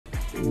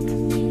All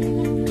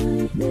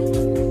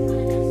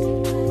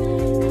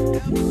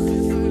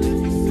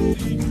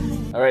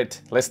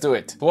right, let's do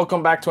it.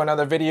 Welcome back to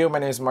another video. My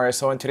name is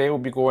Mario, and today we'll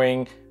be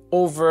going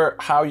over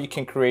how you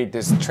can create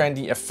this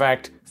trendy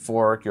effect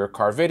for your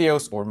car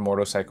videos or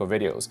motorcycle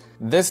videos.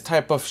 This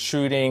type of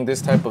shooting,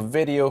 this type of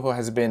video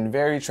has been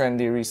very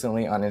trendy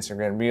recently on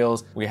Instagram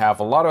Reels. We have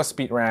a lot of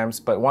speed ramps,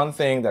 but one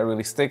thing that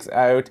really sticks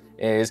out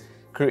is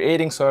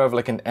creating sort of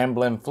like an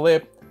emblem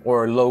flip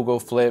or logo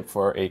flip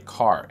for a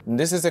car. And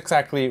this is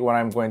exactly what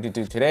I'm going to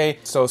do today.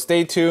 So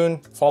stay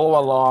tuned, follow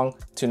along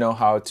to know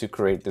how to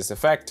create this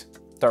effect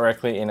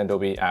directly in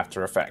Adobe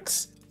After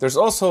Effects. There's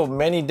also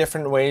many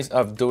different ways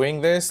of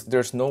doing this.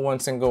 There's no one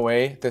single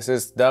way. This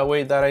is the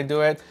way that I do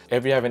it.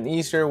 If you have an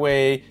easier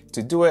way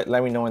to do it,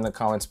 let me know in the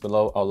comments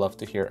below. I'll love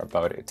to hear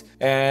about it.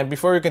 And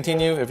before we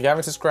continue, if you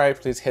haven't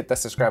subscribed, please hit that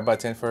subscribe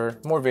button for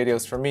more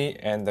videos from me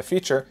in the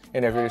future.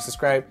 And if you're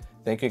subscribed,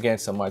 thank you again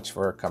so much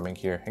for coming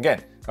here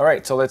again. All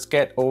right, so let's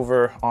get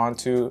over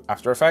onto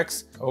After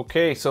Effects.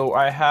 Okay, so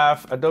I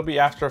have Adobe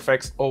After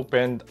Effects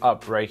opened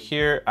up right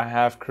here. I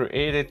have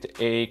created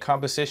a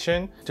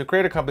composition. To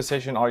create a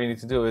composition, all you need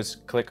to do is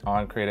click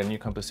on create a new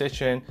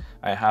composition.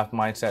 I have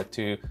mine set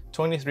to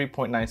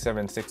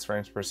 23.976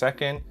 frames per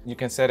second. You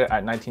can set it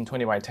at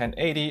 1920 by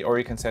 1080, or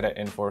you can set it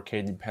in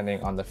 4K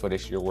depending on the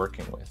footage you're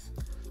working with.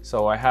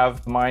 So I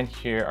have mine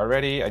here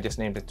already. I just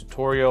named it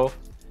tutorial.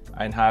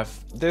 And have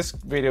this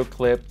video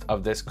clip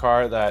of this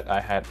car that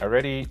I had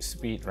already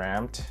speed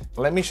ramped.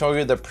 Let me show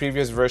you the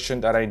previous version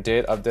that I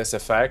did of this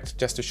effect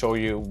just to show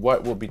you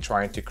what we'll be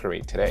trying to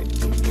create today.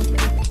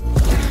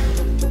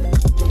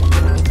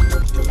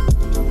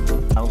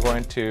 I'm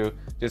going to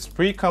just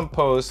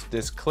pre-compose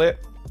this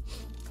clip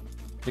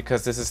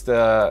because this is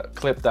the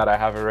clip that I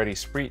have already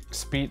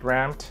speed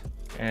ramped.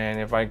 And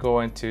if I go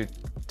into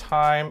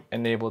time,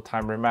 enable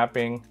time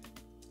remapping,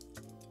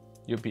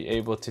 you'll be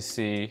able to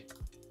see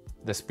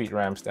the speed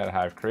ramps that I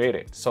have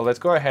created. So let's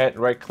go ahead,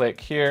 right click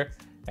here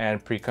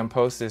and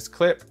pre-compose this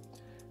clip.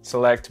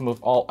 Select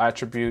move all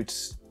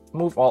attributes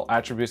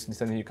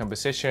into the new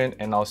composition,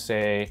 and I'll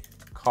say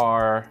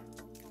car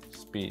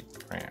speed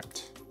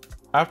ramped.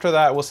 After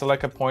that, we'll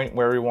select a point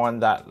where we want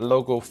that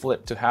logo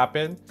flip to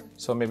happen.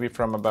 So maybe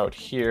from about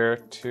here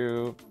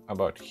to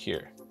about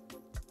here.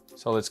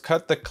 So let's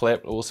cut the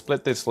clip. We'll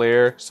split this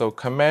layer. So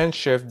Command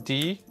Shift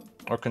D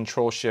or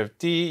Control Shift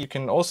D. You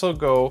can also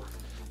go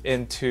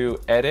into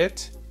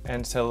edit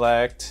and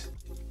select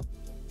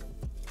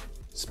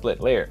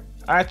split layer.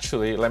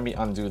 Actually, let me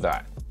undo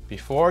that.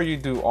 Before you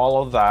do all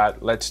of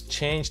that, let's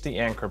change the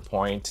anchor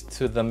point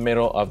to the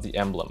middle of the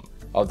emblem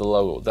of the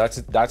logo.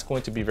 That's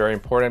going to be very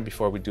important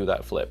before we do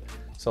that flip.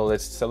 So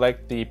let's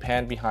select the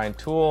pan behind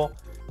tool,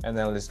 and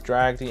then let's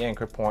drag the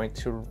anchor point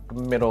to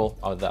the middle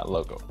of that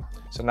logo.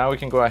 So now we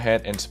can go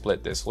ahead and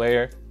split this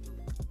layer.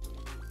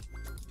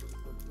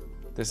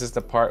 This is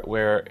the part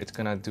where it's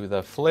gonna do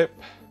the flip.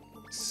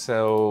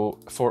 So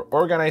for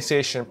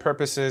organization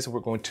purposes, we're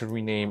going to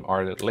rename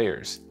our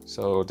layers.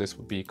 So this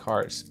will be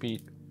car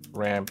speed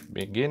ramp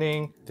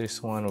beginning.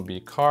 This one will be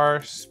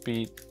car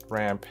speed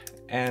ramp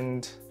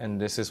end. And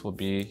this will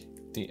be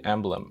the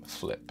emblem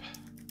flip.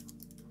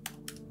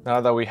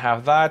 Now that we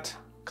have that,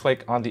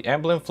 click on the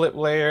emblem flip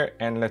layer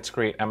and let's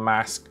create a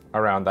mask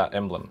around that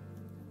emblem.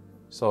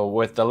 So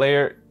with the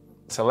layer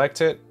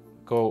selected,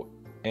 go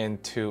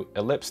into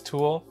ellipse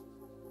tool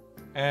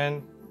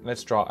and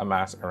let's draw a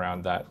mask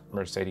around that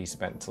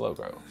Mercedes-Benz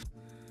logo.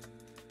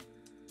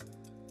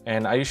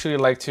 And I usually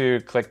like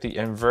to click the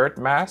invert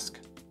mask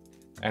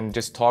and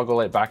just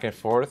toggle it back and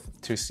forth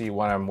to see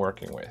what I'm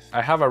working with.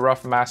 I have a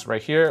rough mask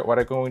right here. What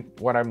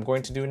I'm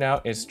going to do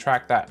now is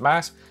track that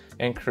mask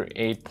and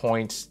create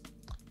points,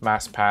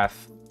 mask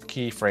path,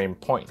 keyframe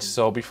points.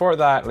 So before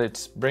that,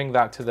 let's bring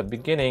that to the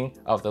beginning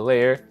of the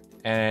layer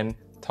and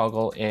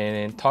toggle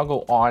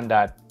on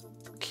that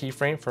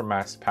keyframe for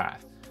mask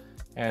path.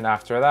 And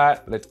after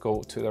that, let's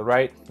go to the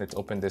right. Let's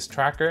open this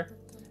tracker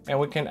and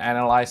we can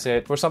analyze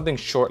it. For something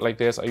short like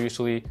this, I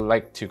usually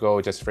like to go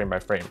just frame by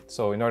frame.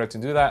 So in order to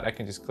do that, I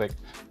can just click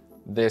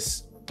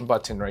this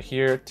button right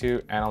here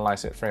to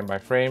analyze it frame by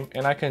frame.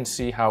 And I can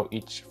see how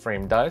each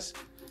frame does.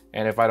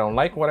 And if I don't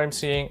like what I'm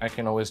seeing, I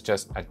can always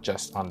just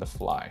adjust on the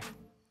fly.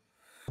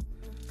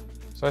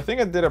 So I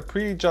think I did a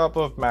pretty good job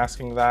of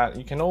masking that.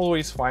 You can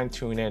always fine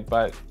tune it,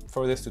 but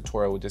for this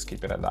tutorial, we'll just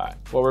keep it at that.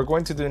 What we're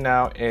going to do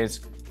now is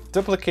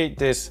duplicate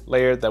this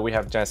layer that we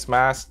have just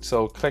masked.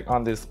 So click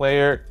on this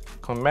layer,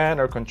 Command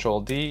or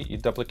Control D, you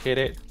duplicate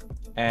it.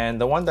 And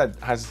the one that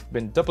has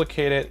been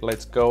duplicated,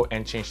 let's go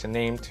and change the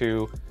name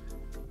to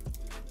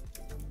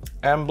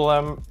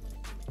Emblem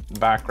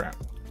Background,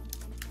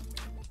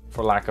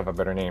 for lack of a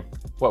better name.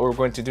 What we're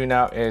going to do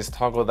now is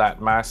toggle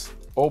that mask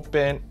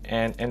open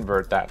and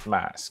invert that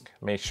mask.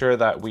 Make sure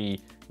that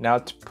we now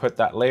put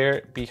that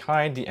layer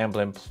behind the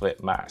emblem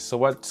flip mask. So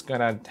what's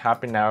gonna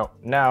happen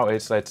now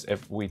is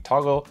if we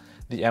toggle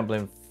the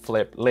emblem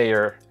flip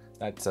layer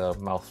That's a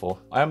mouthful.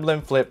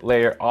 Emblem flip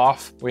layer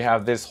off. We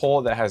have this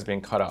hole that has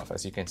been cut off,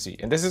 as you can see.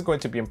 And this is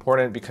going to be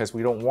important because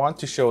we don't want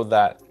to show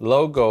that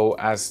logo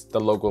as the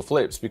logo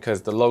flips,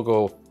 because the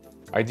logo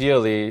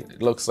ideally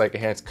looks like it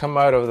has come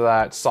out of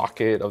that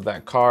socket of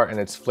that car and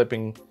it's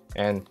flipping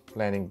and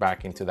landing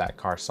back into that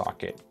car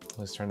socket.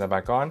 Let's turn that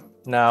back on.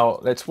 Now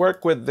let's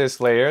work with this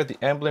layer, the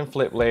emblem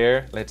flip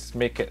layer. Let's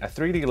make it a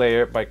 3D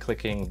layer by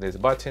clicking this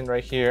button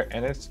right here,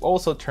 and let's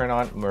also turn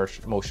on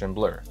motion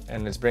blur.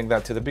 And let's bring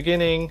that to the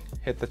beginning,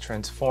 hit the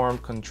transform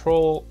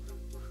control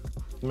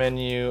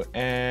menu,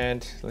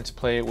 and let's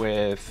play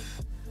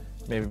with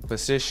maybe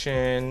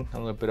position, a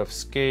little bit of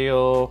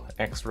scale,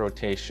 X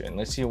rotation.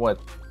 Let's see what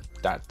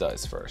that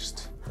does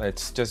first.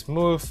 Let's just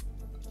move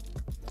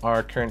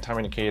our current time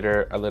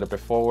indicator a little bit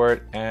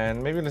forward,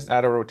 and maybe let's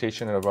add a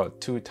rotation at about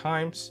 2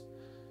 times,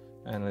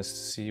 and let's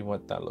see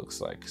what that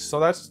looks like. So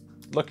that's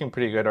looking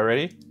pretty good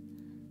already.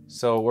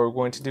 So what we're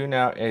going to do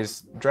now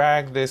is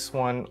drag this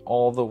one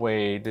all the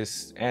way,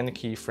 this end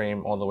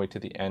keyframe all the way to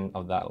the end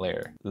of that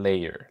layer.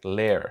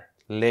 Oh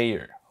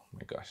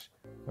my gosh.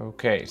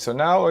 Okay, so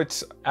now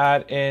let's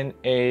add in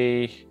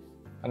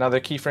another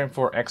keyframe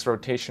for X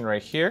rotation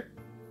right here,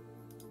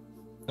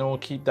 and we'll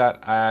keep that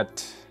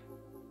at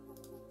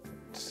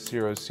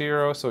 0,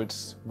 0, so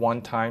it's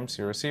 1 times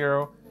 0,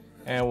 0,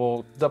 and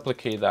we'll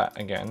duplicate that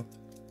again.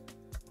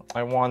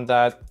 I want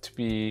that to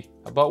be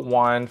about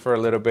 1 for a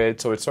little bit,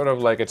 so it's sort of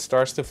like it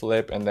starts to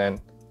flip and then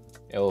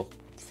it'll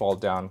fall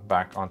down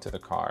back onto the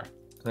car.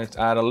 Let's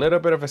add a little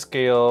bit of a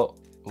scale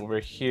over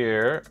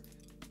here,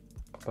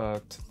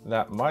 about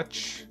that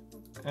much,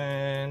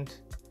 and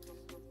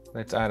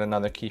let's add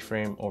another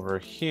keyframe over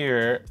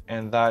here,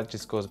 and that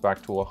just goes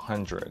back to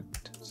 100.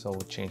 So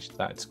we'll change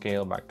that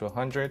scale back to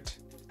 100.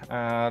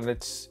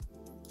 Let's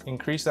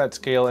increase that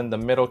scale in the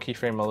middle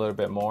keyframe a little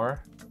bit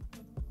more,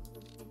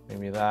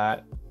 maybe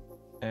that,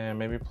 and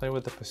maybe play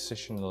with the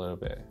position a little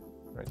bit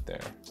right there.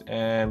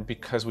 And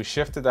because we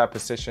shifted that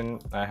position,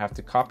 I have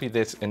to copy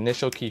this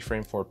initial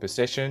keyframe for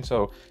position.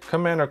 So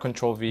Command or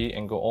Control V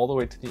and go all the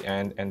way to the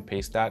end and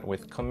paste that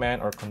with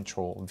Command or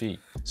Control V.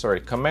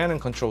 Sorry, Command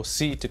and Control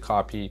C to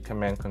copy,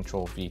 Command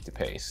Control V to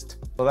paste.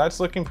 So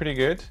that's looking pretty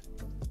good,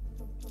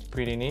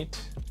 pretty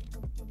neat.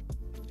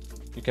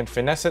 You can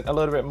finesse it a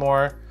little bit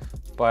more,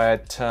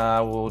 but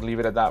we'll leave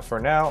it at that for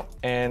now.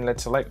 And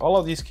let's select all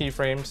of these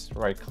keyframes,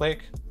 right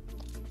click,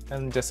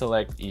 and just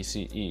select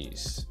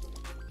ECEs.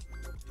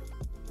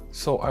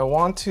 So I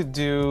want to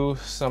do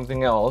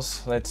something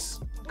else. Let's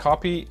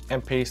copy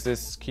and paste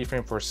this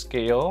keyframe for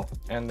scale,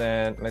 and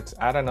then let's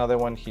add another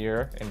one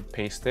here and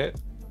paste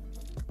it.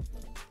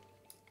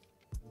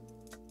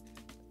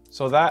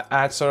 So that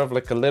adds sort of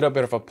like a little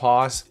bit of a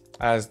pause.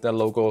 As the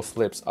logo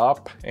flips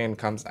up and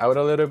comes out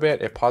a little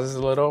bit, it pauses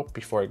a little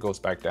before it goes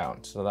back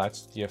down. So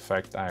that's the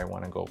effect I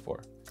want to go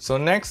for. So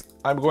next,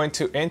 I'm going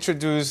to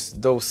introduce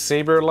those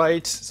Saber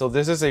Lights. So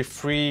this is a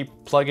free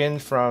plugin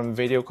from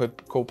Video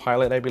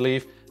Copilot, I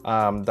believe,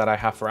 that I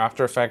have for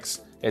After Effects.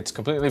 It's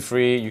completely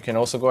free. You can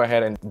also go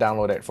ahead and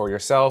download it for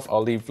yourself.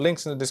 I'll leave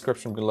links in the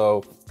description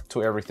below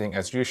to everything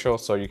as usual,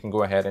 so you can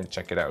go ahead and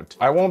check it out.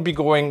 I won't be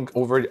going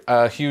over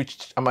a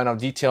huge amount of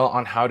detail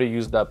on how to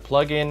use that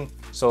plugin,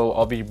 so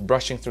I'll be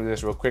brushing through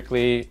this real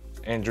quickly.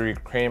 Andrew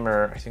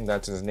Kramer, I think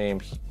that's his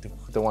name,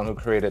 the one who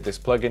created this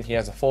plugin, he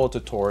has a full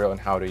tutorial on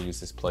how to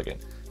use this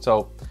plugin.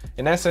 So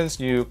in essence,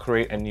 you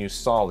create a new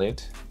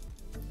solid,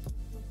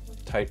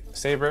 type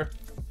Saber,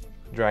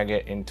 drag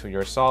it into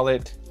your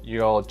solid.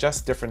 You'll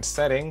adjust different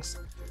settings,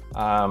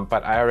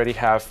 but I already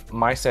have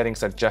my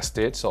settings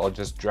adjusted, so I'll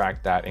just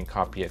drag that and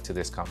copy it to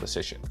this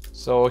composition.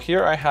 So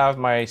here I have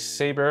my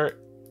Saber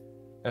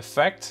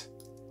effect.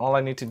 All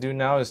I need to do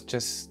now is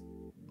just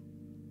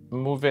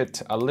move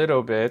it a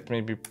little bit,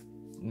 maybe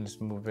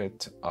let's move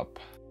it up.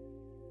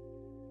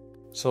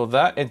 So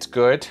that it's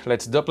good.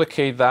 Let's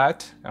duplicate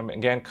that.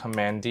 Again,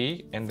 Command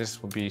D, and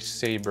this will be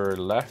Saber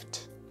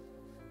left,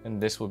 and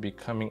this will be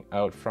coming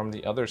out from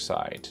the other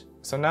side.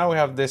 So now we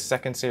have this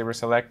second Saber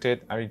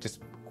selected. I'm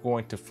just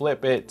going to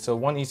flip it. So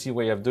one easy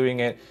way of doing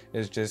it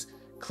is just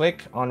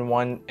click on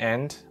one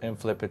end and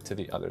flip it to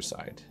the other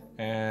side.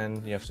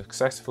 And you have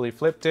successfully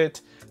flipped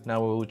it.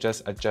 Now we'll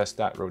just adjust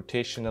that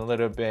rotation a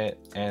little bit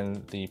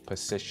and the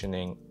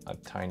positioning a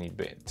tiny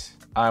bit.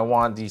 I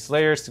want these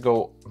layers to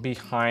go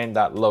behind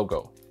that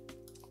logo,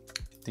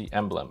 the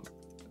emblem.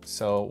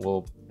 So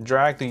we'll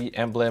drag the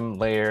emblem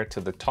layer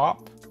to the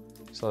top.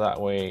 So that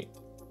way,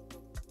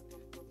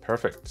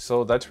 perfect.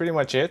 So that's pretty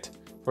much it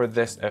for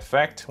this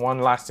effect. One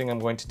last thing I'm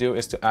going to do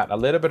is to add a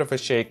little bit of a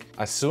shake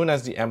as soon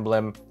as the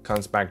emblem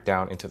comes back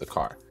down into the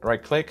car.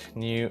 Right click,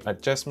 new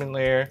adjustment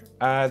layer,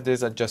 add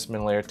this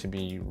adjustment layer to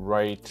be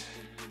right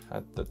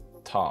at the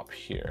top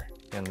here.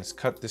 And let's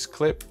cut this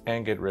clip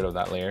and get rid of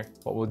that layer.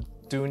 What we'll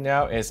do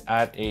now is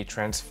add a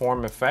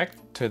transform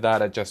effect to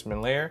that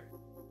adjustment layer.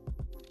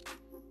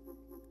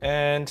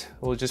 And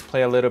we'll just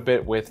play a little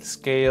bit with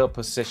scale,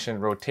 position,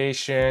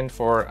 rotation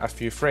for a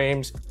few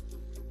frames.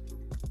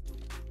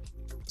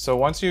 So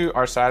once you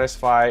are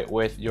satisfied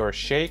with your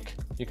shake,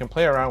 you can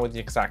play around with the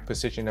exact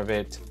position of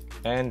it,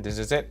 and this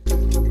is it.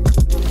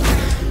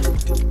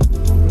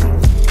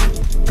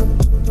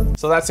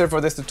 So that's it for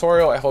this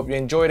tutorial. I hope you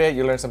enjoyed it.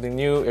 You learned something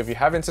new. If you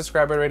haven't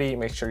subscribed already,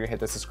 make sure you hit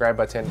the subscribe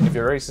button. If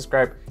you're already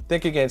subscribed,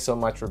 thank you again so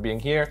much for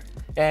being here,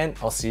 and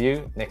I'll see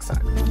you next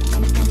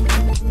time.